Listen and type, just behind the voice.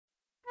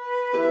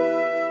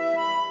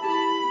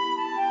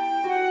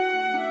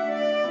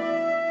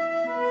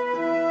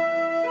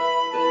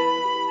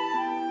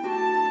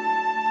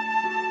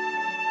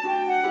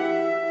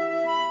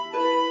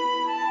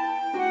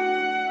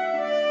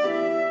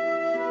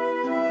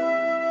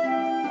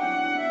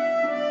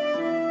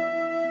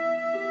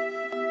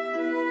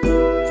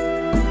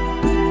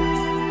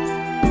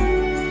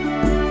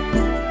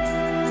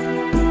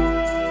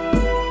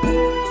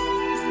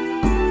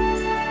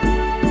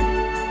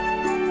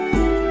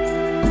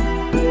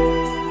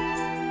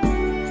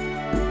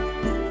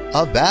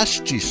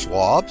Avast ye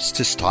swabs,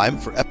 'tis time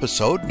for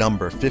episode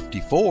number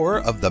 54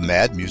 of the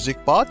Mad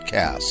Music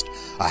Podcast,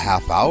 a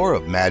half hour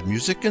of mad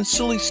music and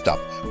silly stuff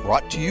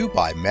brought to you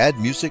by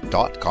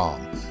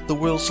madmusic.com, the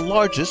world's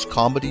largest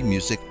comedy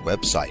music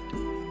website.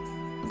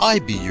 I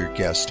be your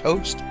guest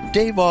host,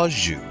 Dave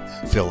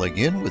Auju, filling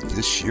in with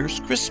this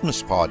year's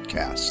Christmas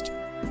podcast.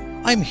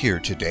 I'm here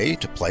today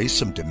to play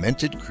some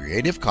demented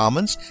Creative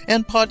Commons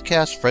and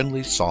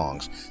podcast-friendly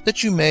songs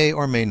that you may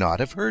or may not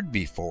have heard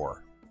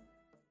before.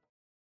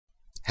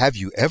 Have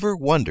you ever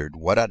wondered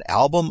what an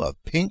album of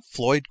Pink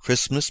Floyd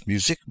Christmas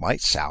music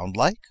might sound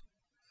like?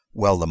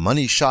 Well, the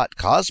Money Shot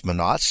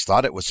Cosmonauts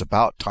thought it was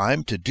about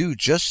time to do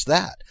just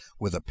that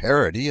with a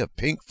parody of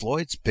Pink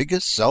Floyd's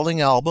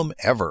biggest-selling album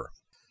ever.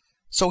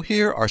 So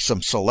here are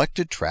some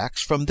selected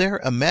tracks from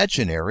their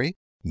imaginary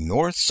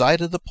North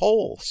Side of the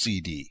Pole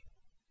CD.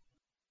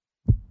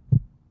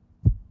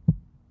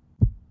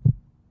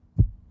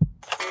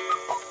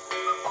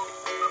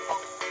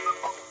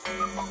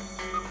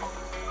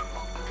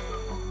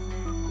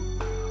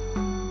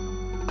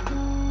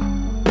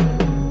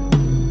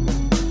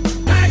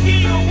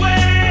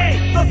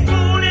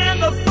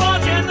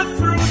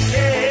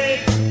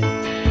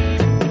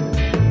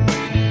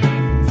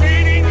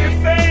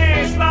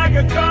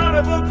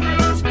 Carnival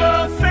cruise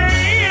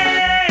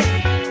buffet,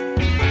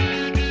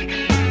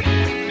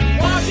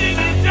 washing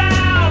it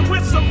down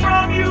with some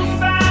rum you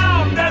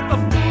found at the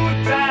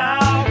food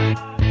town.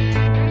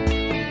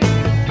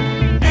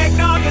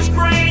 Eggnog is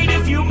great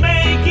if you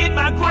make it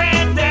my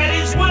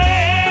granddaddy's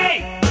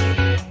way.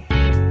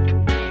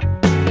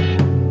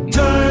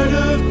 Tired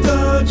of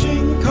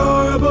dodging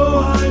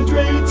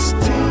carbohydrates,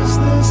 'tis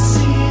the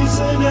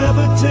season of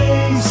a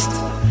taste.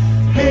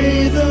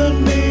 Hey, the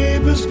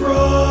neighbors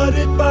brought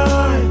it by.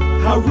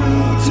 How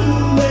rude to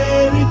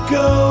let it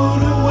go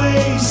to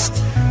waste.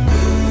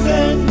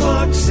 Then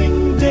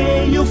Boxing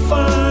Day you'll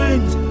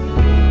find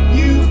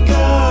you've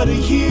got a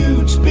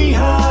huge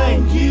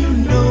behind. You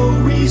no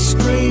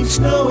restraints,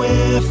 no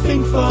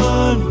effing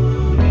fun.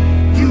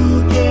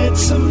 You'll get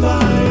some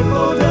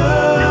limonade.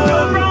 You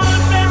don't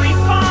run very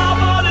far,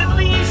 but at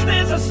least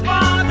there's a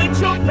spot that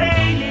you're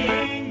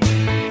paying.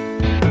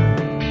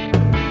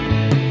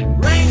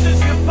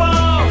 Raises your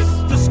pulse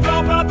to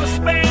scope out the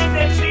span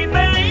that she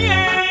made.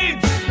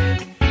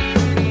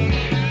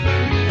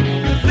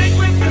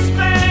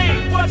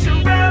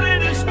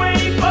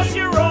 Plus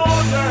you're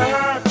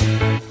older,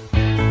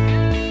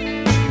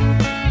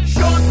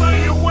 short for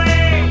your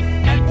weight,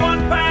 and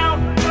 1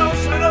 pound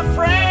closer to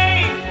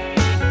frame.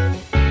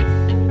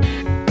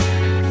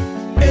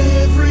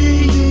 Every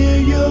year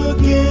you're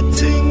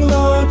getting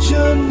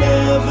larger,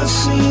 never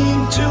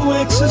seem to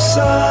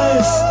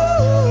exercise.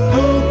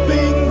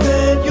 Hoping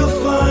that you'll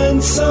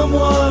find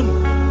someone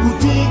who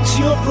digs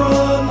your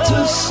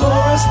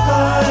brontosaurus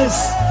thighs.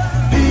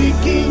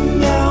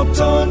 Picking out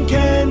on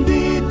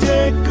candy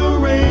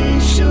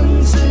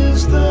decorations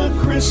is the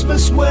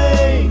Christmas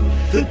way.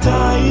 The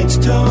diet's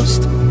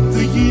toast,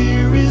 the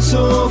year is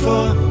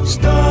over.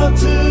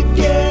 Start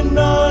again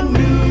on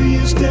New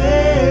Year's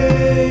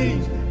Day.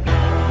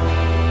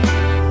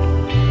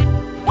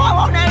 Why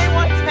won't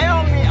anyone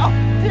tell me? Oh,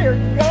 dear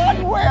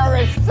God, where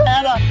is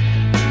Santa?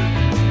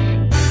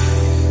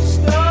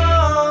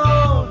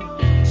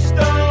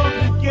 Stoned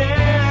again.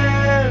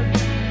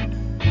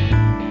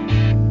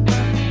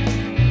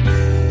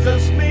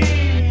 Just me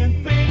and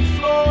Pink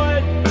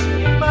Floyd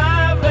in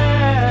my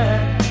van.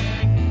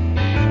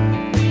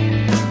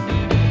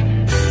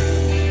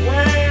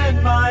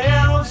 When my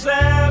elves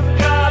have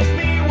got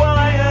me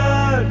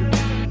wired,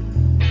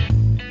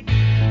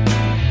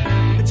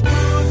 it's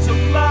good to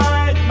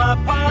light my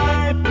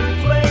pipe and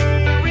play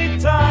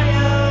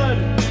retired.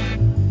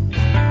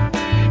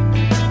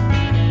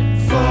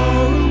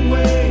 Far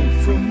away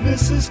from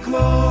Mrs.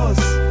 Claus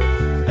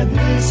and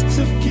lists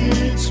of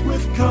kids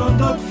with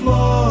conduct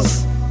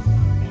flaws.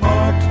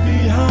 Parked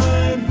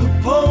behind the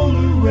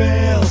polar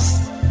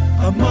rails,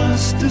 I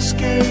must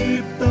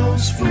escape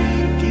those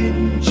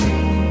freaking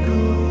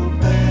jingle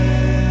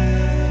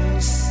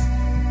bells.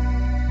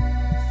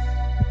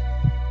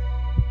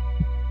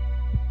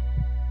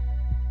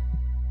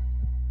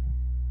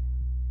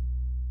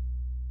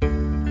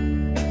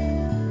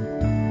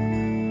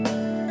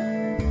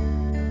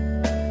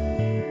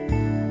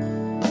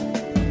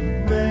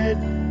 Red,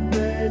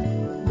 red,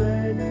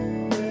 red,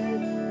 red,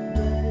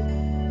 red,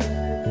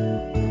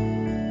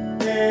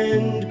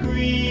 and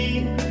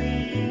green,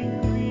 green,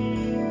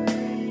 green,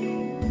 green.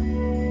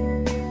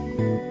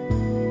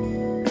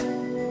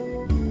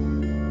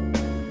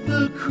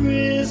 The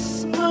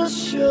Christmas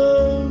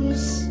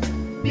shows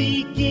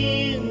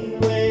begin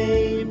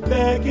way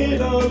back at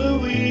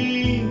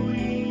Halloween.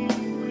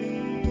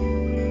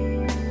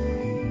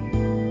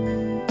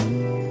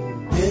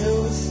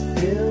 Hills,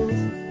 hills,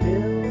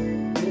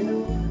 hills,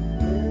 hills,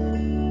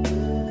 hills,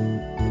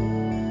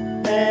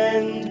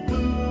 and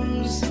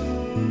booze.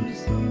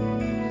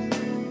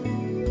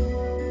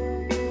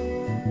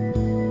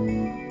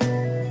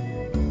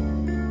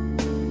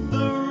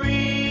 The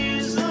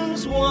reasons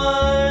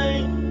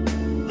why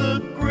the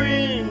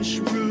Grinch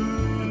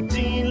ruled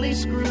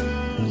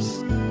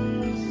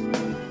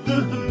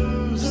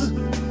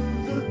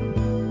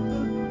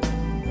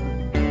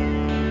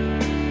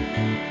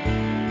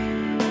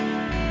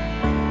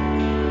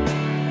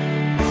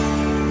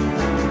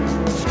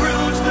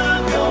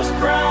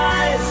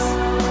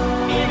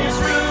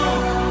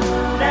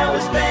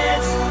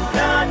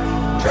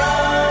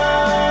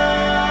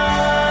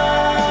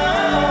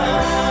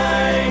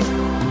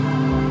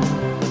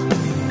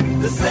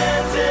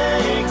Santa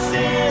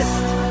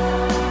exist?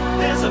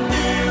 There's a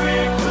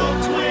miracle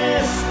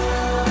twist.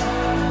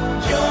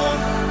 Young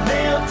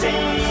Mel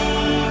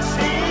takes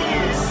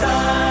his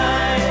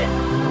side.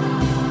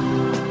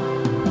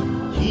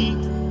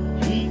 Heat,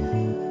 heat,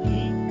 heat,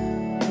 heat,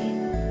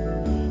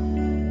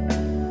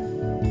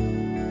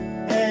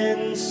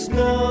 and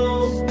snow.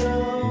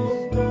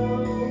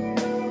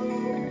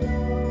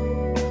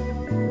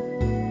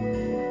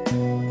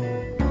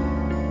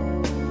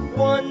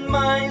 One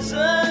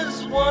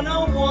miser's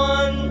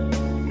 101.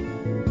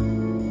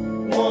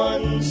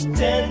 One's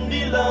 10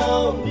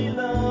 below.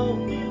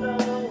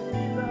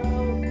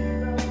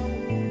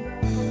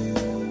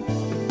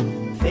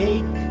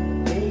 Fake,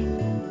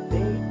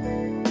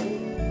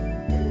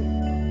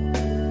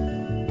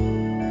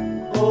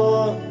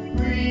 or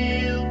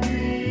real.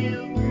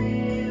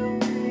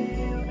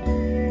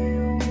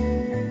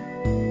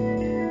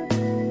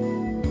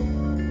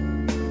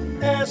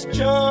 Ask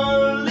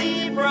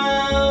Charlie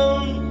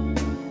Brown,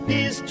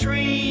 his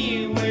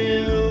tree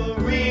will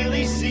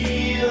really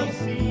seal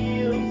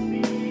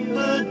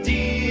the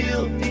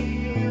deal.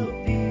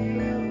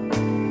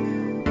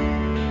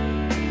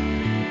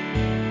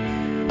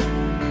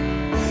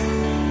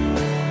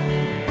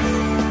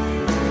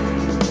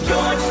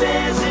 George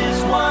says his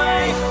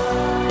wife,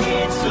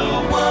 it's a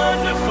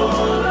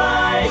wonderful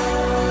life.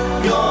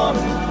 Your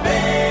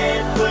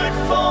Bedford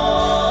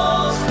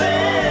Falls,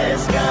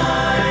 this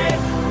guy.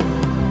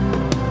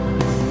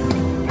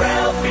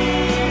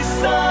 Ralphie's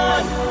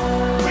son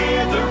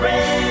with a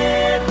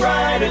Red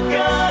Ryder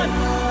gun.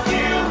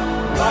 You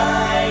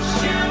might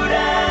shoot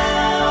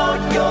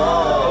out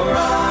your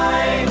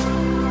eye.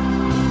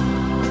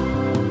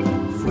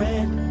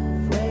 Fred,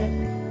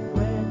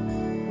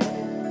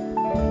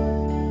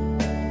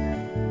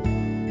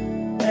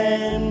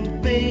 and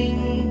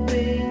Bing,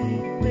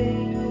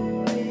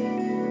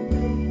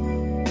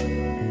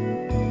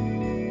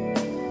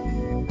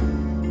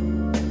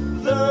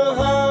 the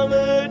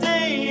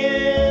Holiday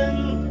Inn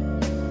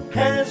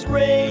has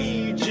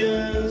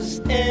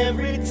rages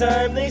every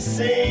time they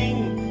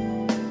sing.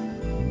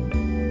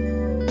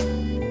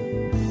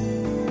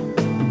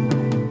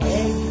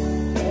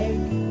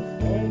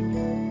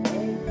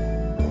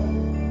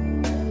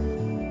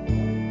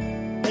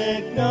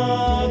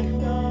 Eggnog.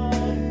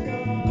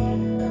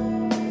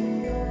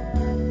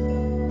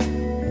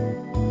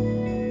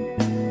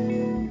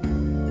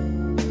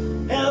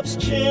 Helps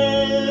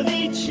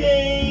Chevy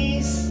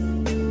Chase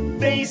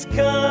face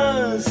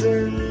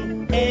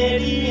cousin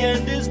Eddie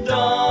and his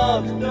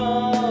dog.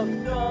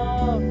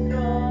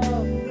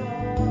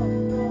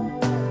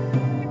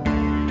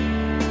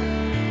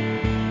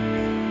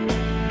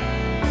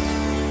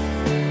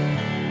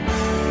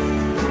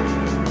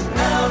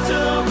 Out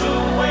of the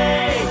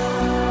way,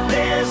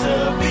 there's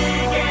a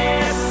big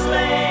ass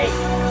sleigh.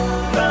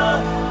 The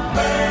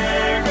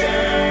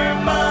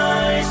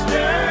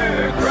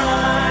Burgermeister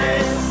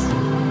cries.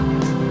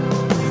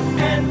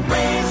 And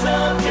raise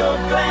up your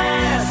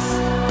glass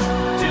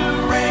to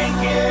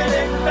Rankin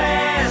and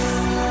Bass,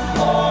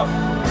 or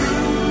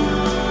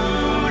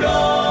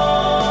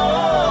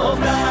Rudolph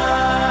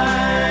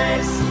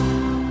dies.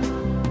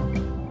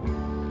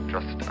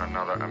 Just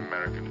another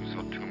American who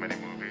saw too many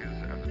movies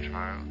as a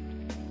child.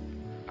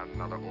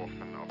 Another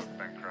orphan of a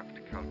bankrupt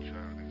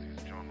culture. This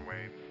is John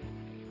Wayne,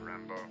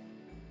 Rambo.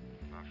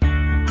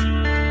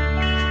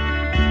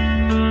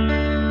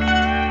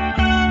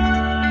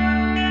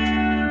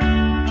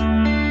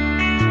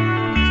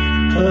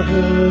 A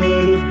herd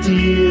of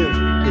deer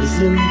is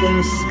in the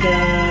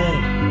sky.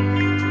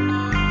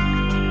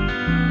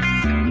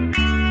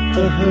 A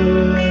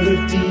herd of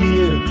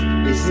deer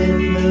is in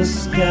the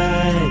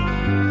sky.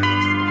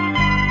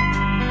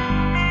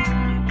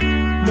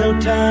 No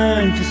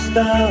time to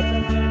stop,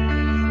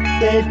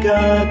 they've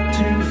got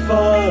too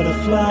far to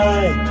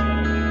fly.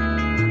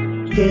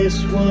 Guess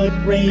what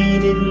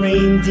rain and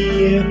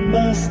reindeer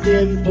must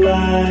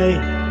imply?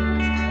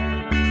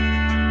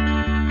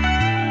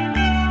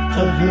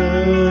 A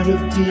herd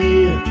of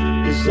deer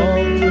is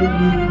on the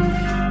roof.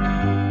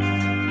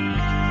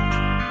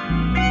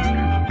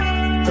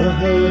 A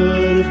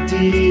herd of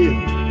deer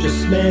just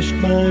smashed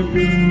my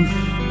roof.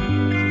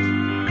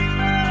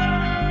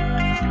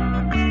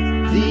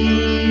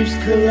 Leaves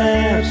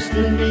collapsed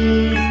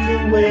beneath the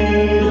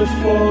weight of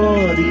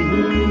 40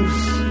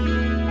 hoofs.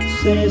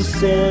 Says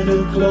Santa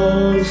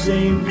Claus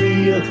ain't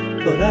real,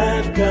 but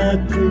I've got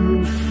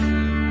proof.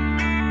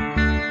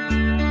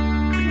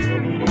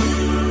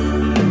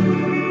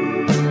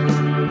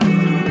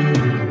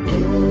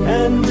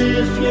 And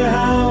if your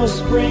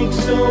house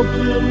breaks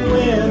open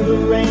where the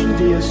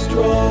reindeer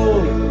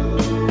stroll,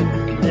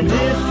 and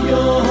if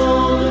your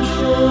home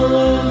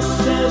insurance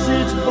says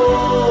it's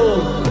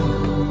bold,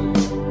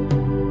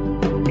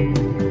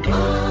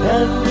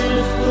 and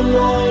if the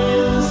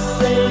lawyers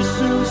say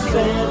sue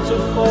Santa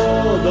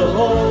for the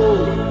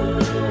whole,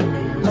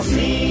 I'll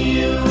see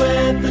you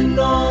at the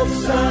north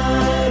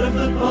side of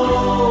the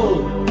pole.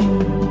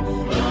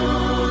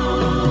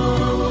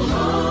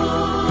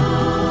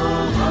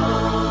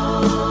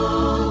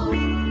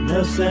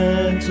 Now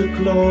Santa Santa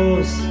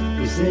Claus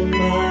is in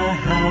my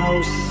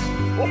house.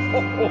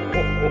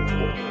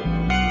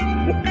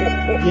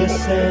 Yes,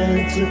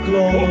 Santa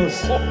Claus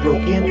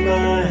broke in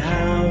my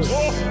house.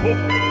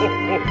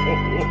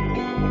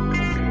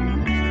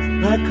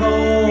 I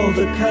call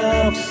the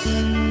cops,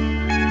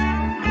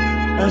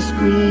 I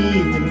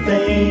scream in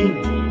vain,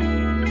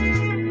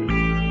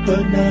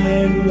 but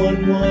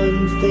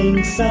 911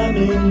 thinks I'm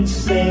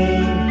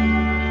insane.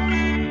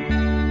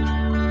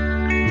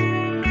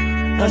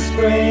 I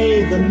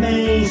spray the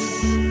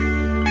mace,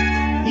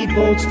 he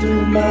bolts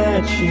through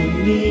my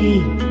chimney.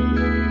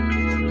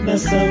 Now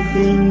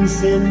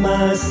something's in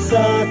my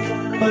sock,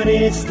 but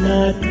it's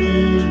not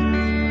me.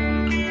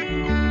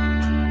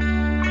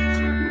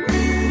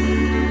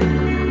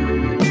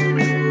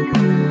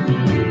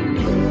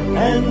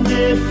 And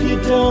if you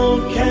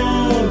don't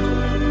count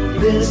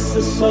this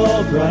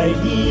assault right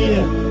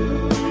here,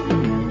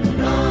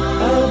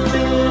 I've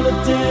been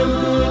a damn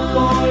good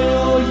boy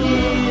all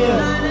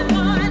year.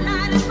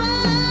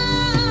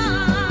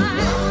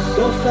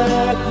 So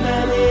fact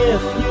man,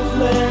 if you've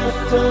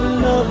left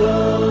another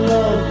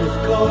lump of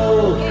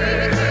coal,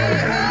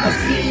 I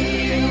see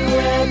you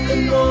at the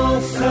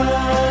north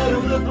side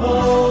of the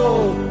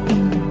pole.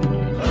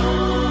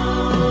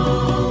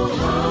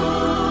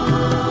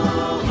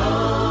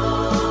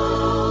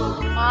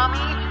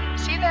 Mommy,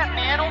 see that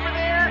man over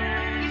there?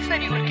 He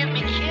said he would give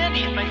me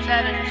candy if I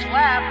sat in his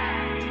lap.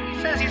 He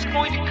says he's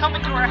going to come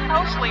into our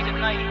house late at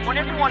night when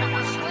everyone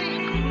is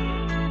asleep.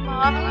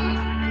 Mommy,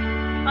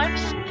 I'm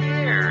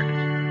scared.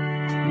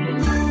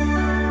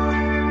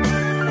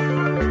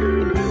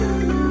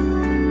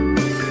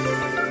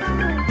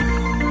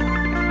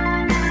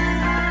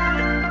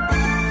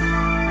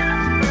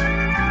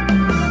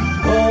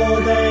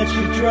 All that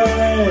you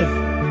drive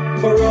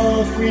for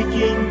all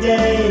freaking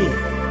day,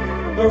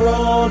 for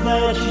all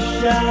that you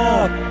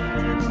shop,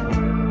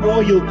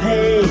 all you'll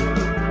pay,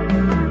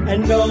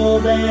 and all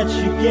that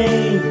you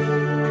gain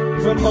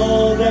from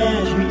all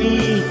that you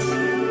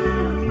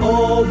eat,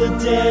 all the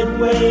dead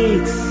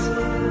weights,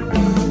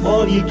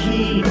 all you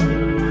keep,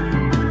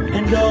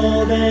 and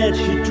all that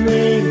you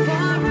drink,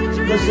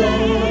 'cause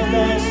all of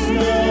that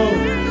snow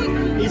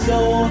is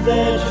all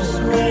that you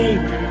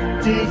scrape,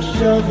 dig,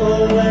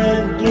 shovel,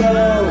 and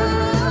blow,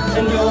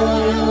 and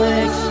you'll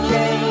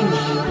exchange,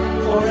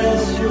 or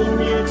else you'll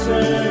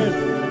return,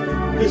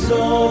 'cause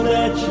all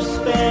that you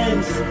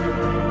spend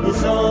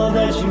is all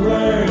that you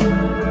earn,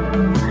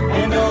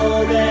 and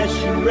all that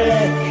you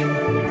wreck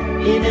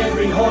in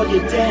every hole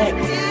you deck,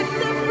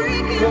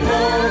 from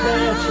all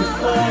that you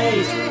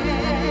fight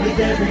with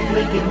every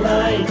blinking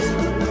light.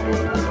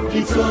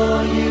 It's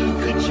all you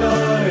could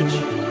charge,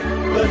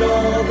 but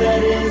all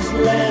that is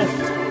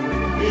left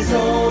is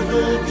all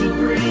the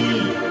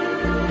debris,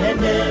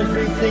 and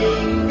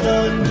everything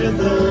under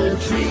the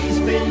tree's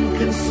been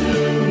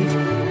consumed,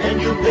 and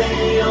you'll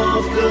pay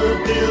off the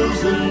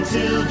bills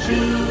until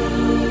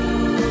June.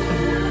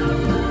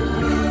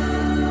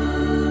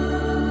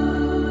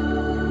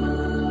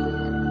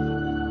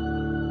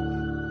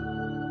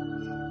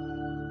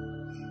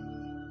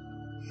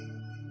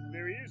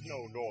 There is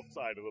no north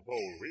side of the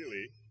pole,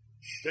 really.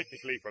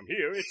 Technically, from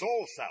here, it's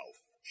all south.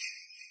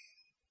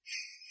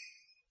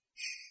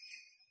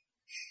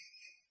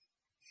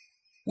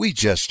 We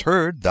just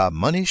heard the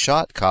Money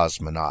Shot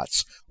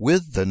Cosmonauts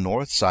with The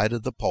North Side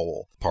of the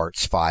Pole,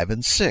 Parts 5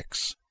 and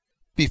 6.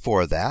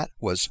 Before that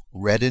was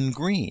Red and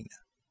Green.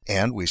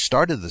 And we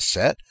started the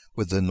set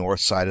with The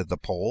North Side of the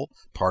Pole,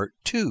 Part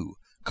 2,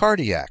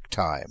 Cardiac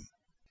Time.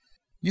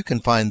 You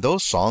can find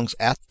those songs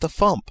at The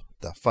Fump,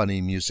 the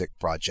Funny Music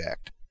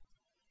Project.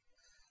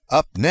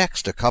 Up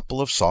next, a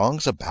couple of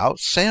songs about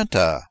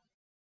Santa.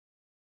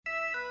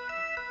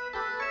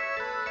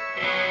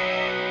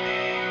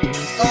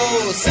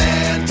 Oh,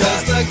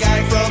 Santa's the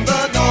guy from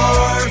the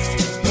north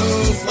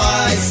who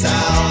flies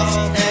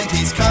south, and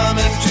he's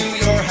coming to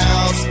your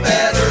house.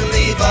 Better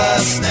leave a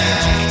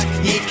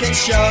snack he can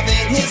shove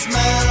in his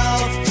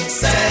mouth.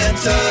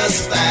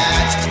 Santa's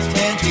fat,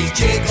 and he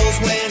jiggles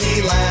when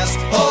he laughs.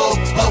 Ho,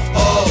 ho,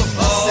 ho,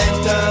 ho.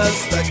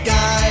 Santa's the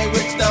guy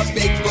with the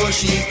big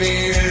bushy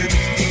beard.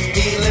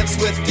 He lives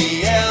with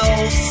the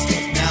elves.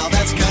 Now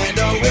that's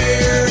kinda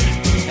weird.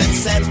 And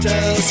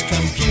Santa's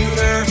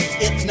computer,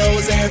 it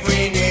knows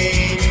every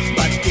name,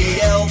 but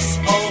the elves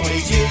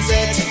always use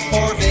it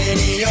for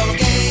video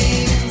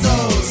games.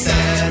 Oh,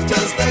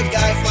 Santa's the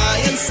guy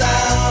flying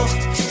south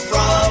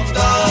from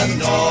the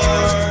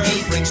north.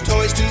 He brings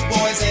toys to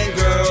boys and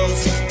girls,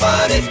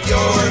 but if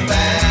you're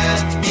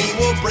bad, he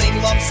will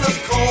bring lumps of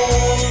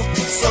coal.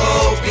 So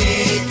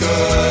be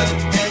good,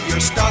 and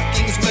your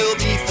stockings will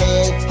be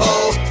full.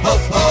 Ho, ho,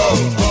 ho.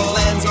 He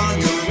lands on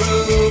your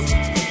roof,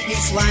 he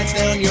slides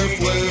down your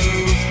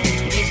flue.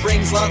 He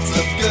brings lots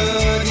of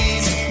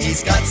goodies,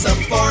 he's got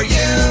some for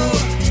you.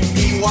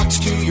 He walks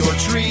to your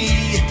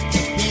tree,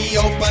 he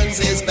opens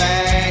his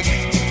bag.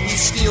 He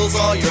steals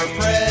all your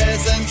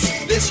presents,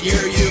 this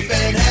year you've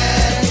been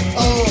had.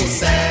 Oh,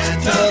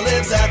 Santa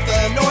lives at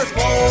the North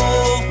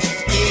Pole.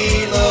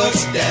 He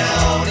looks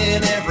down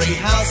in every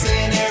house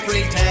in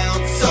every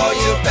town, so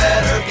you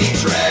better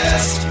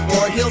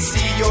he'll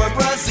see your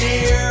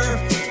brassiere.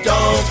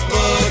 Don't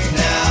look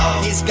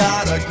now, he's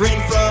got a grin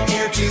from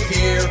ear to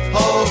ear.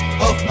 Ho,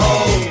 ho,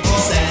 ho,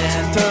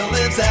 Santa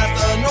lives at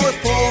the North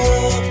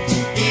Pole.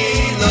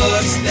 He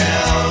looks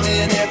down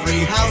in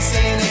every house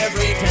in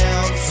every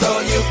town. So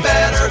you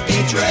better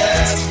be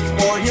dressed,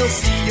 or he'll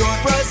see your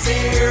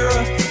brassiere.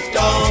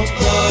 Don't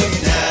look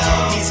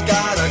now, he's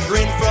got a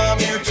grin from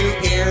ear to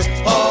ear.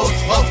 Ho,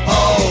 ho,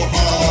 ho,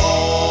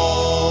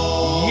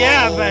 ho.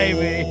 Yeah,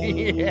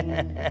 baby.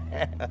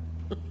 Yeah.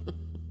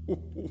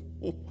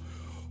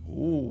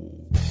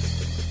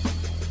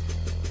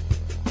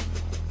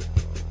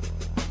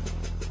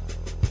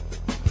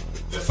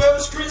 The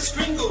first Kris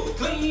Kringle,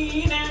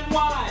 clean and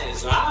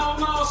wise.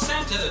 Almost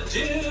Santa,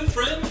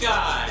 different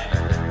guy.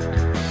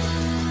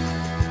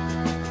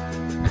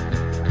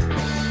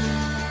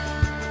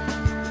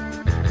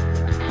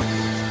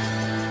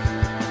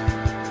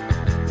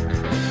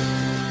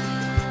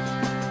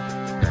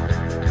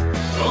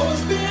 Oh,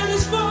 his beard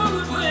is full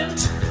of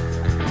lint,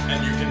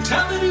 and you can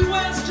tell that he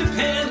wears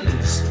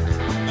Depends.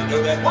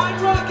 Under that white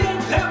rock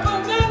and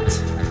peppermint,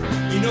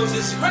 he knows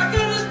his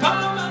record is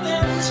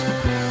permanent.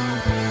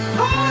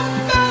 Oh,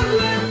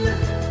 Fallon!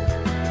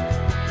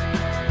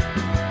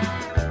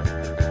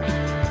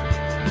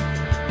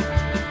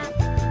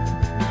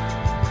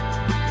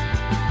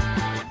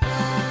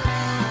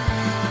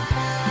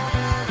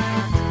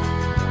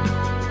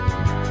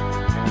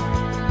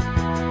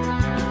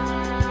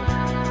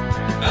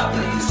 Now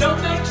please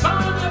don't make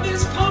fun of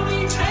his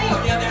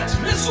ponytail. Yeah, that's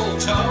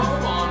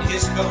mistletoe on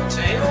his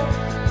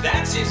coattail.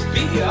 That's his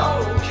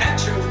B.O.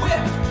 Catch a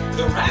whiff.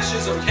 The rash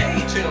is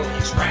okay till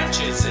he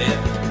scratches it.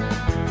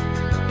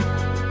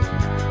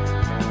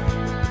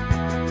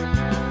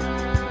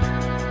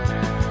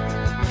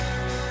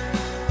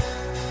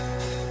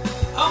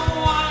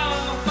 Oh,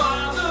 our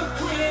Father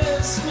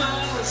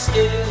Christmas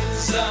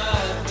is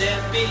a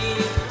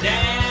deadbeat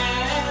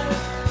dad,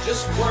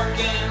 just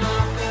working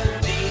off a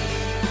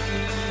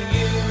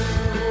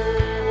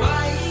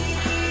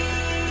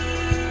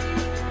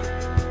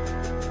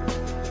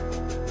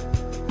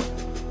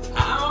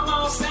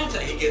Santa,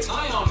 he gets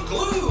high on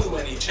glue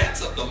and he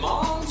chats up the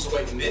moms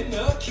waiting in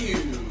the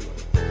queue.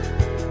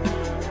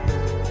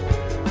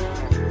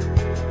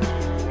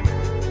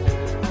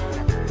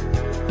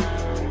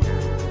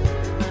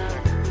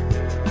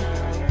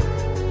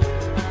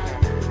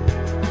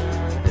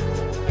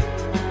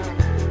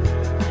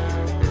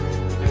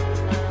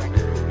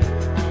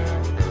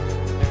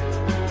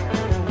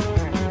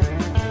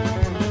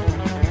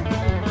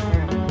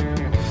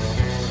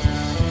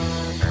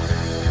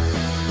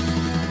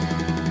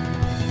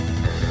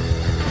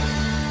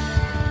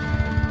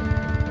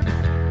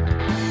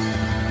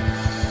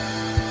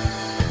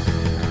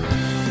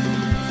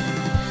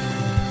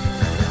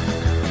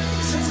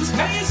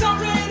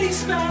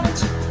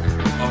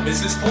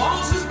 Mrs.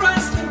 Claus's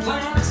breast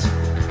implants.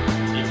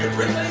 He could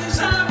really use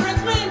a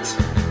breath mint.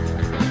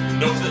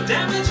 Knows the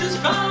damage is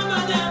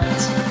permanent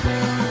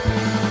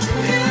to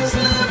his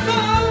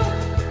liver.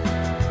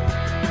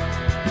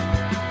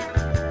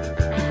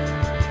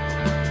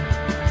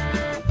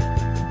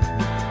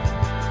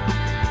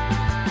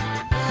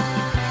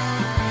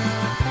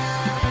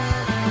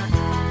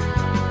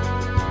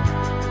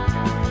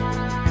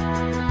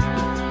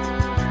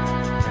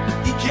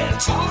 He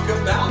can't talk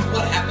about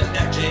what happened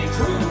at J.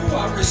 Crew.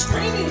 A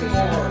restraining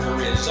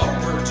order is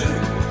overdue.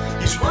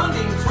 He's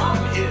running from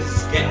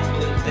his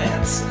gambling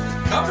debts.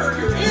 Cover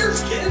your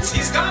ears, kids,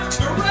 he's got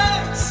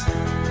Tourette's.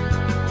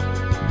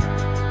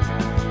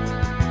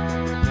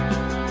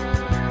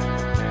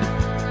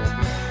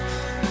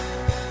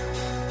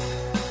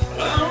 A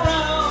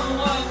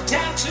row of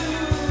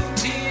tattooed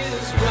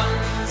tears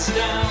runs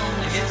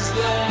down his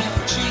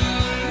left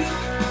cheek.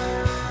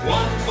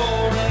 One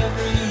for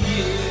every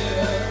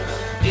year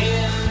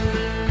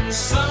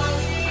inside.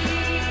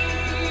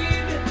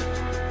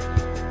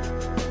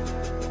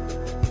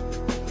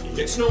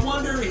 It's no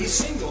wonder he's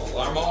single.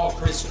 Our mall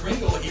Kris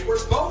Kringle, he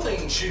wears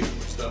bowling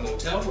shoes. The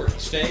motel where he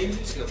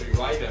stays, he'll be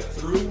right up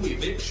through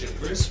eviction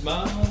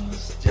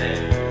Christmas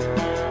Day.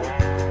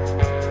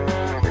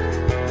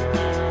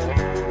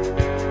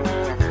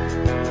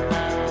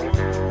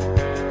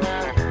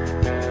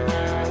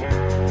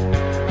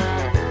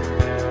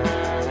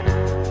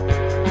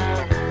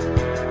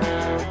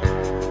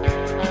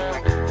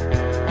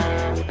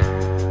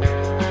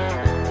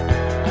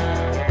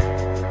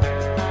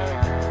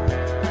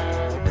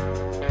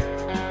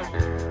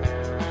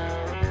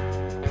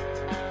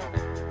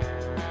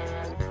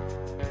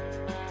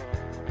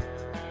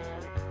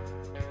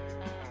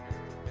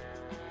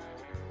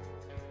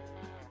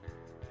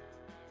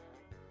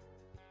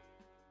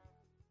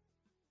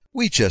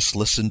 We just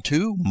listened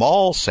to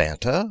Mall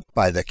Santa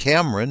by the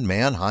Cameron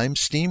Mannheim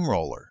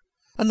Steamroller,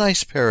 a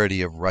nice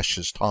parody of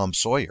Rush's Tom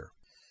Sawyer.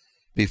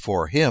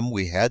 Before him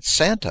we had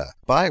Santa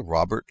by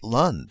Robert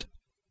Lund.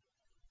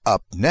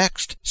 Up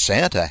next,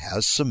 Santa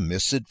has some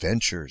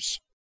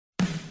misadventures.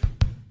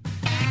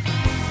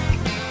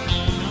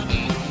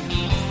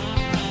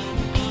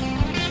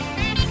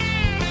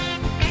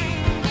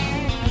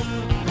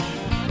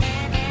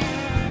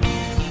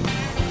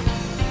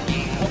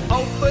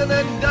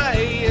 opening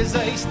day is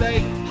a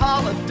state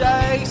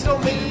holiday, so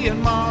me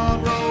and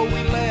Monroe,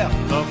 we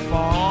left the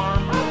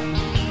farm.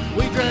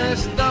 We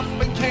dressed up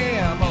in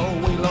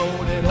camo, we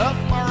loaded up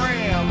our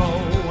ammo,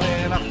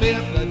 and I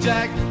fit the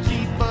jacket to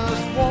keep us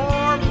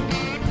warm.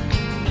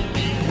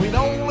 We'd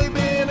only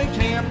been in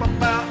camp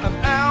about an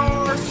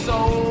hour or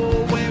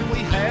so when we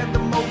had the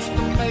most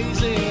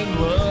amazing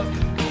luck.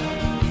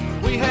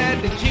 We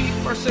had to keep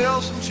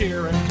ourselves from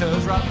cheering,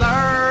 cause right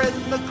there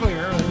in the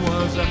clearing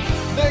was a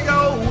big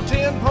old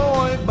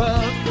 10-point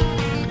buck.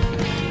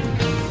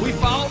 We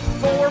fought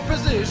for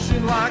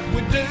position like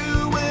we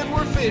do when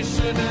we're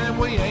fishing, and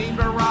we aimed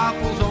our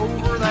rifles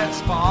over that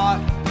spot.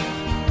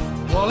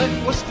 Well,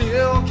 it was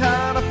still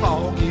kind of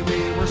foggy,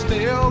 we were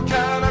still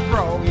kind of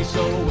groggy,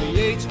 so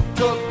we each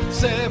took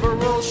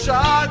several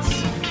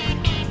shots.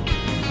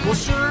 Well,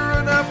 sure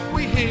enough,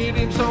 we hit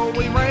him, so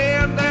we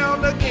ran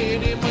down to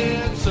get him,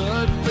 and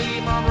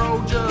suddenly my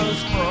road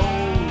just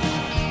froze.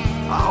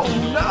 Oh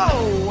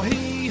no,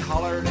 he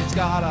hollered, it's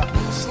got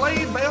a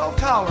sleigh bell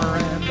collar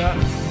and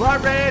a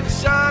bright red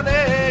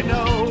shiny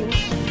nose.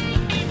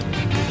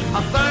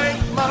 I think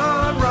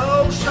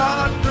Monroe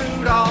shot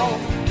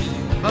Rudolph,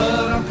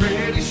 but I'm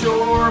pretty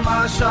sure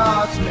my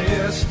shots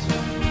missed.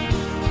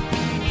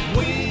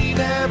 We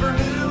never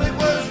knew it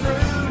was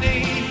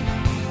Rudy,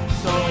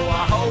 so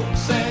I hope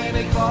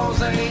Santa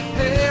Claus ain't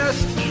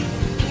pissed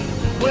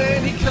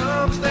when he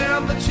comes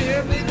down the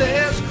chimney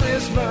this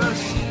Christmas.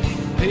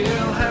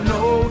 He'll have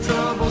no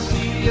trouble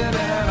seeing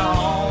at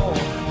all.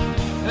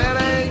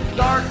 It ain't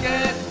dark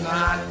at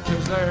night,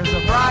 cause there's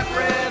a bright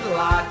red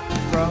light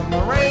from the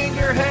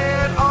reindeer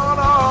head on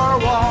our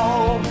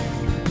wall.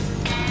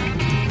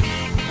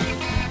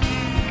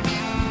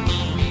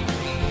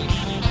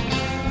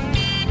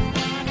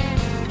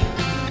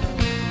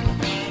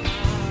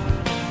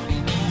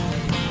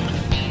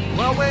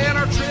 Well, when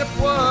our trip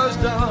was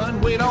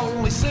done, we'd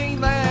only seen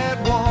that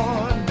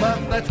one,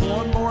 but that's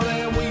one more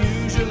than we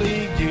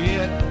usually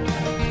get.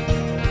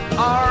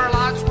 Our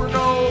lights were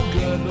no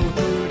good, with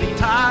Rudy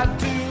tied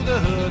to the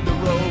hood. The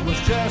road was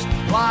just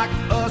like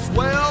us,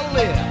 well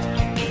lit.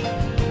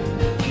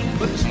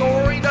 But the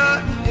story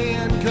doesn't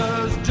end,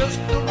 cause just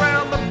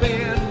around the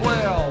bend,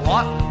 well,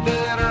 what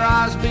did our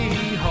eyes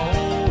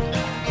behold?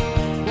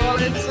 Well,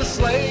 it's a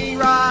sleigh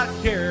right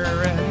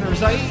here, and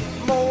there's 8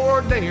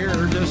 more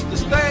deer just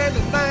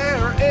standing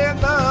there in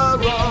the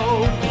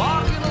road,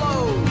 walking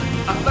low.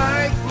 I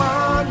think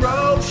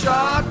Monroe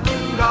shot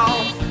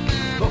Rudolph,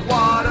 but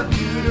what a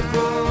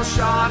beautiful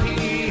shot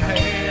he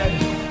had.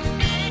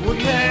 We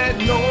had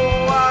no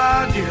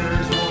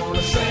ideas, one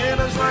of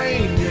Santa's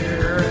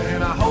reindeer,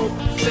 and I hope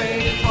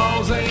Santa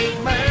Claus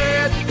ain't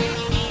mad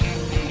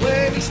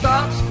when he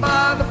stops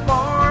by the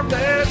farm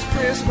this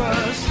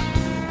Christmas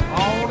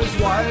on his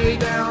way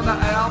down to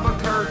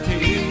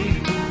Albuquerque.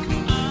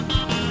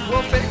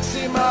 We'll fix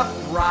him up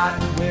right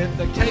with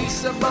a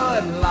case of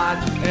Bud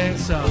Light and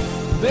some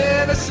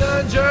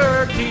venison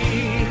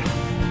jerky.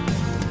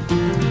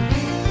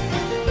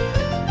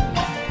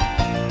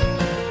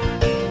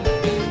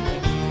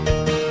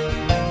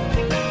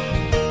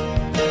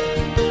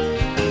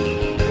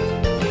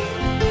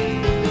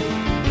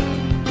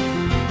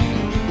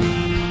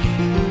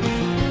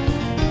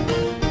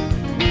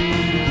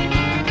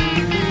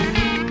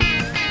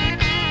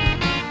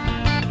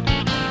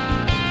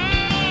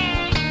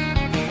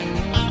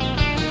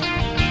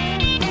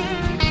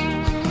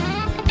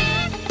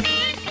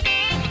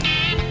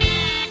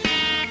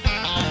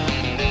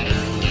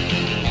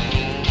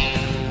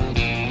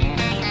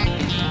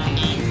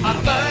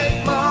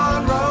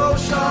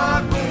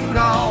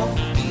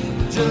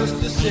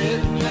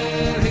 Sitting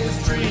at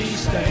his tree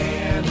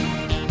stand,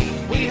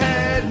 we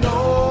had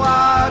no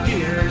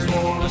ideas,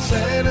 one of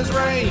Santa's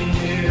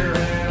reindeer,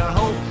 and I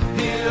hope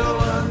he'll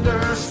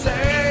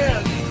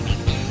understand.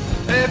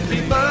 If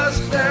he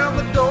busts down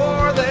the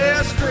door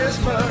this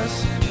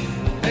Christmas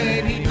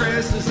and he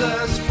dresses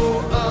us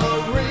for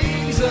a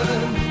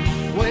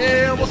reason,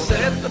 well, we'll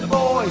set the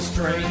boys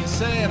straight.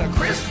 Santa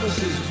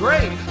Christmas is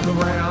great,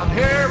 around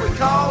here we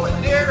call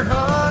it deer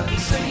hunting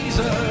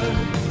season.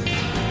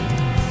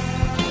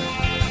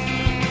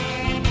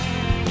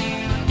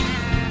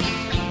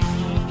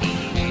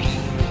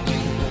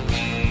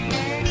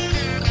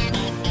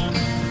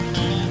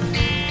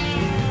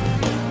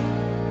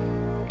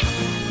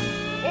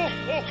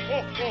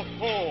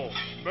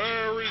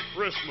 Merry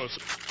Christmas.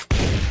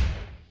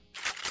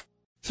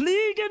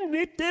 Fliegen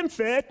mit dem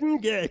fetten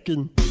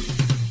Gecken.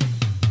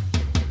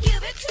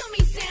 Give it to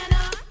me,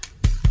 Santa.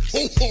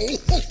 Ho, ho,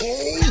 ho, ho.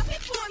 Wrap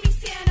it for me,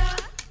 Santa.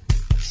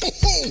 Ho,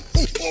 ho,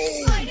 ho, ho.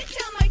 Slide it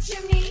down my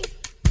chimney.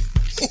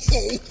 Ho,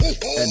 ho, ho,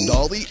 ho. And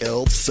all the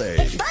elves say,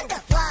 It's fun to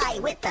fly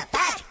with the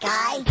fat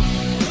guy.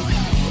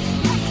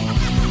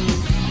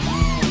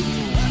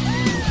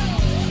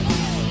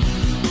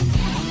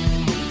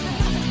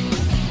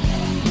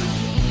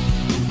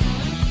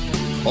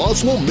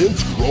 Oslo,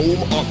 Minsk,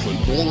 Rome,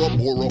 Auckland, Bora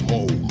Bora,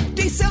 home.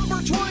 December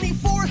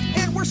 24th,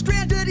 and we're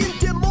stranded in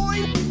Des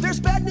Moines. There's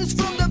bad news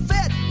from the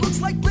vet.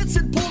 Looks like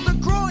Blitzen pulled a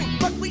groin.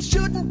 But we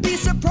shouldn't be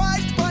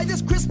surprised by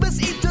this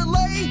Christmas Eve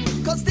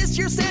this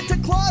year's Santa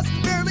Claus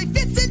barely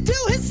fits into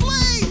his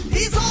sleigh.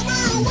 He's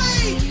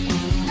overweight,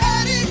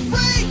 adding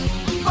freight,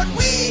 but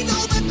we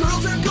know the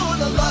girls are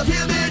gonna love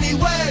him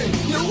anyway.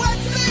 He'll wax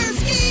their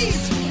skis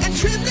and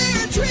trim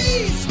their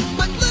trees,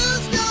 but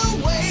lose no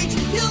weight,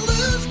 he'll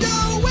lose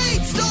no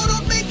weight. So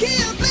don't make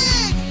him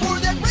beg for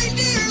that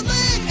reindeer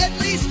leg. At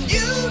least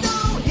you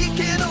know he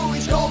can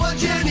always call a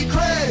Jenny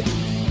Craig.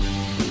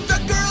 The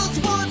girls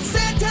want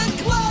Santa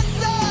Claus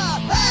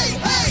up. Hey,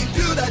 hey,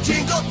 do the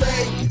jingle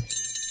thing.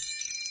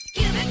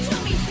 Give it to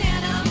me,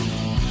 Santa.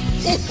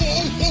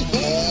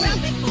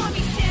 Wrap it for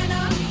me,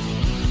 Santa.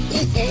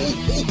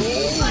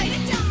 Slide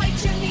it down my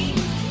chimney.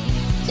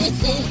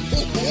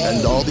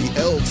 And all the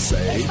elves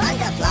say, It's fun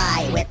to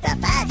fly with the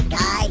fat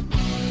guy.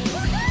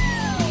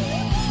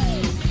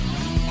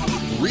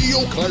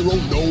 Rio, Cairo,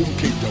 Nome,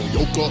 Cape Town,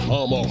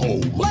 Yokohama,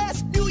 home.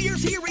 Last New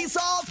Year's he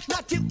resolved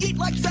not to eat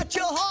like such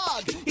a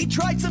hog. He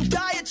tried some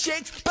diet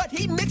shakes, but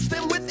he mixed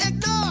them with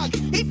eggnog.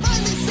 He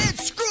finally said,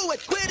 screw it,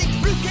 quitting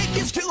fruitcake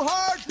is too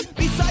hard.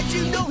 Besides,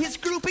 you know his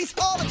groupies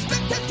all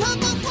expect a tub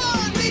of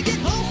fun. We get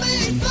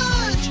homemade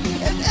fudge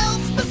and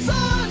elf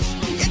massage.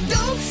 It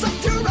don't suck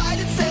to ride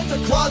in Santa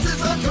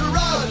Claus's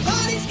entourage.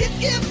 Honey's get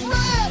gift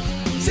wrap,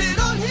 sit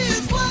on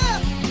his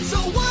lap. So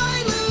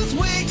why lose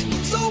weight?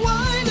 So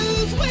why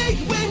lose weight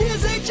when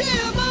his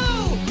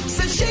HMO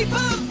says shape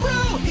of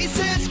bro? He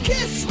says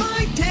kiss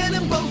my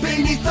denim bow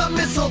beneath the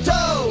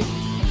mistletoe.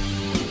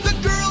 The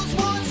girls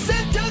want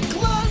Santa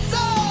Claus.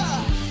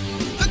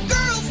 The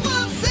girls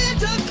love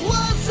Santa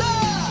Claus.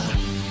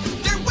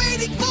 They're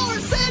waiting for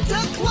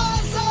Santa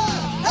Claus.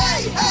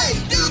 Hey, hey,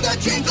 do the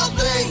jingle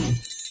thing.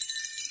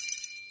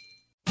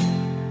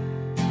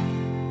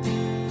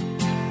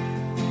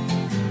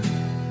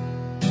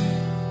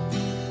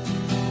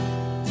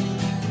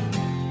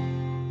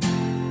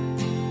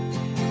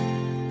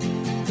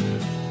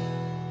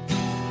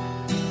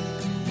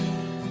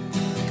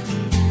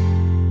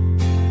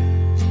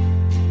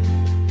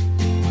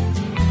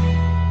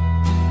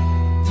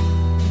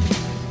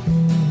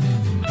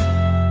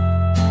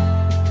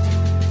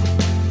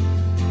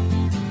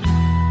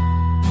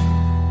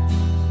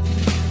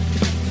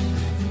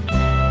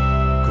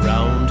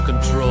 Ground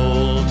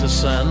control to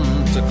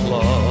Santa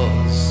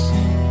Claus.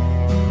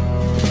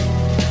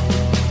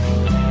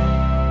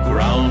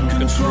 Ground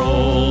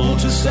control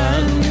to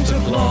Santa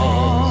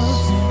Claus.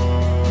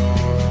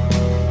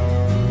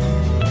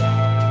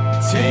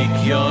 Take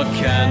your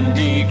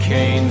candy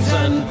canes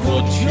and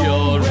put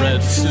your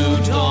red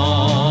suit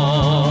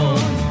on.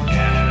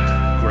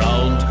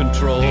 Ground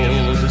control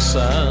to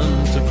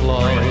Santa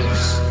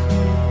Claus.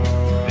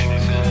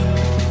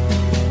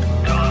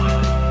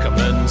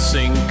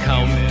 Commencing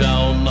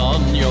countdown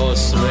on your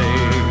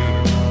sleigh.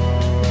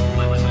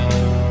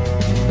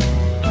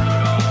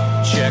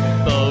 Check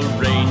the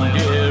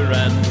reindeer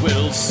and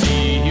we'll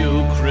see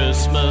you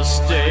Christmas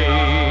Day.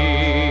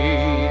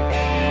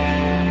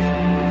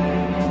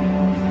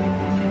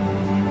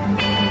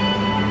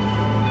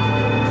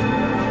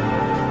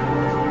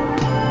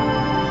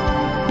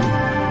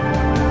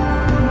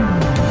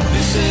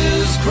 This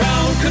is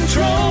ground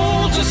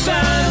control to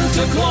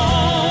Santa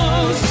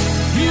Claus.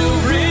 You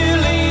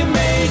really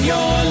made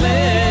your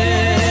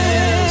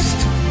list,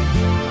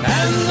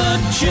 and the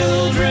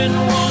children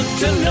want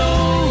to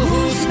know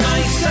who's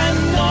nice and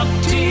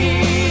naughty.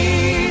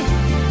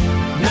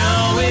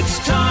 Now it's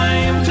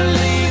time to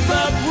leave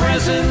the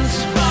presents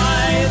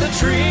by the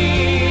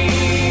tree.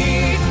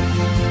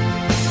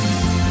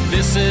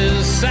 This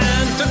is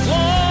Santa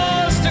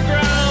Claus to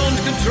ground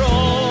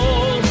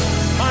control.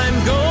 I'm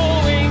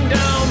going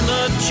down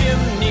the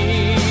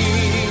chimney,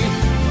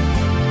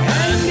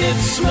 and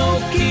it's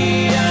smoky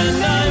and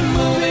I'm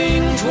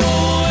moving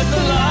toward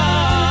the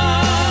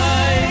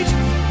light.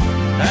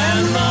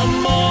 And the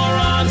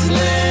morons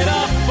lit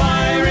a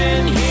fire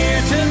in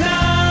here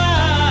tonight.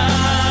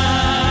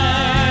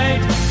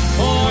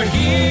 For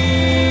here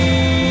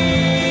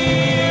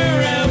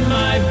am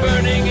I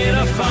burning in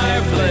a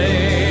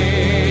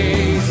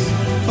fireplace,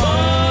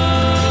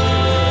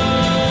 far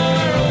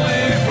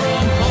away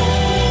from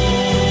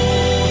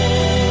home.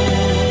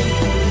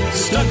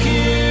 Stuck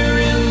here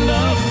in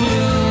the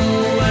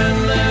flue, and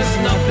there's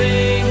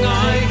nothing I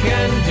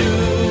can do.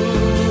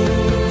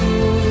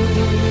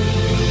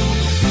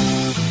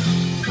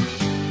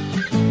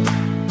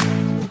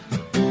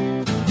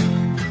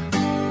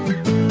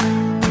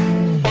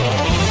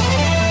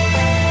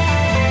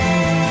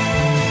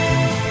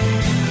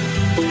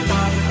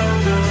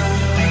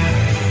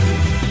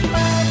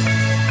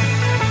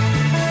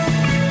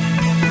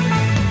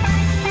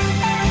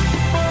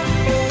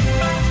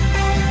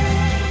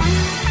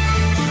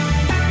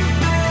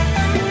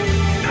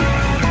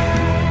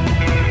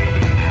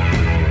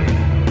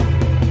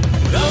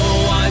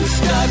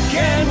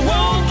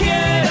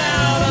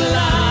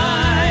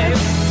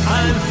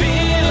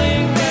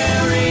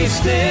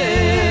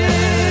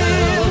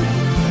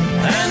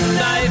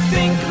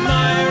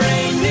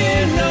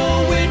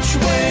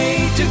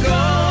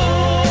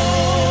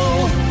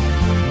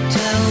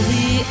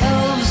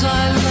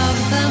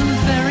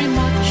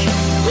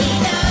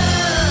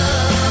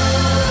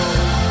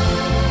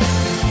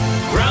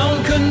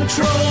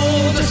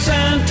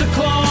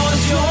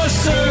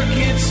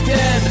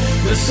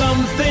 There's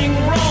something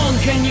wrong.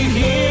 Can you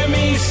hear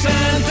me,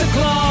 Santa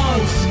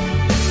Claus?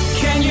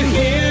 Can you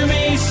hear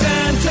me,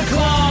 Santa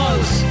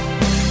Claus?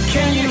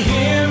 Can you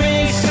hear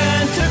me,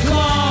 Santa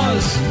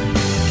Claus?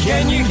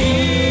 Can you hear?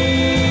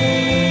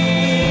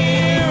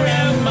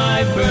 Am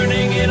I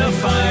burning in a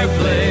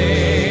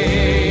fireplace?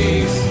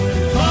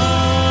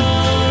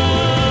 Far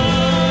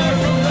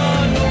from the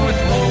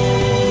North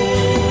Pole.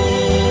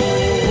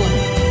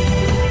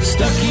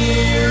 Stuck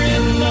here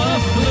in the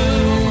flu,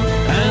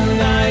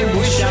 and I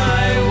wish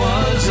I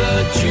was a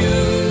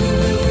Jew.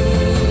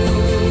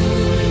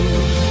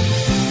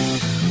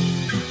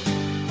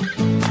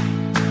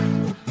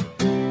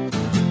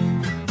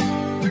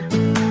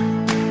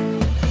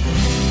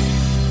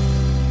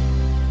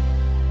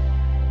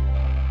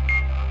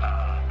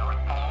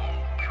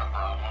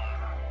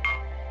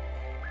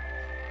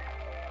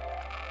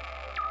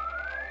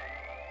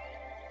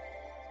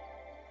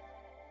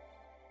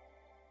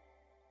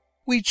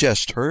 We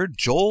just heard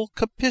Joel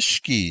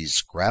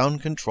Kopishke's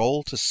Ground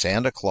Control to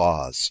Santa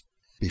Claus.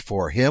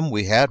 Before him,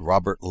 we had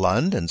Robert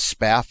Lund and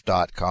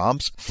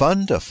Spaff.com's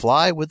Fun to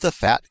Fly with the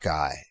Fat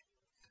Guy.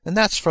 And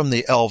that's from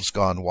the Elves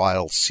Gone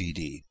Wild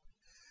CD.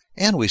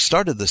 And we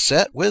started the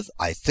set with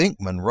I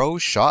Think Monroe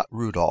Shot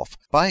Rudolph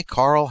by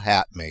Carl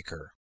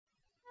Hatmaker.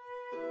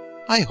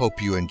 I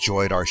hope you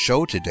enjoyed our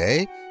show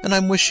today, and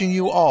I'm wishing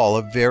you all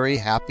a very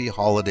happy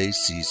holiday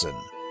season.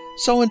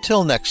 So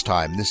until next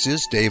time, this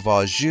is Dave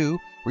Auju,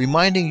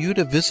 reminding you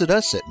to visit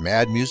us at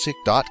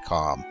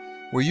madmusic.com,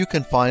 where you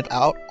can find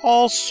out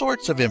all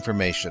sorts of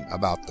information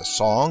about the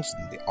songs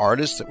and the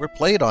artists that were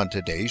played on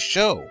today's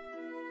show.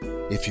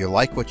 If you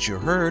like what you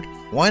heard,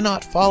 why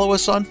not follow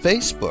us on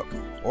Facebook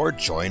or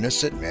join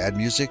us at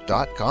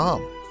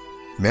madmusic.com.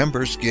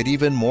 Members get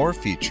even more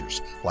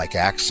features, like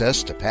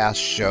access to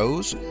past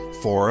shows,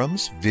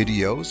 forums,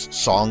 videos,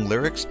 song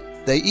lyrics.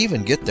 They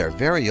even get their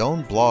very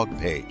own blog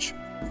page.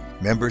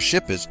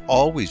 Membership is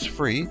always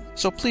free,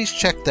 so please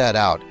check that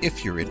out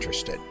if you're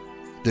interested.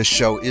 This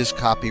show is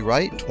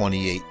copyright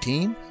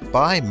 2018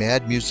 by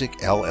Mad Music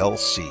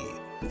LLC,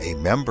 a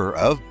member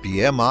of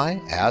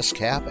BMI,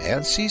 ASCAP,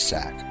 and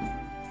SESAC.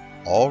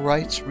 All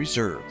rights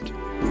reserved.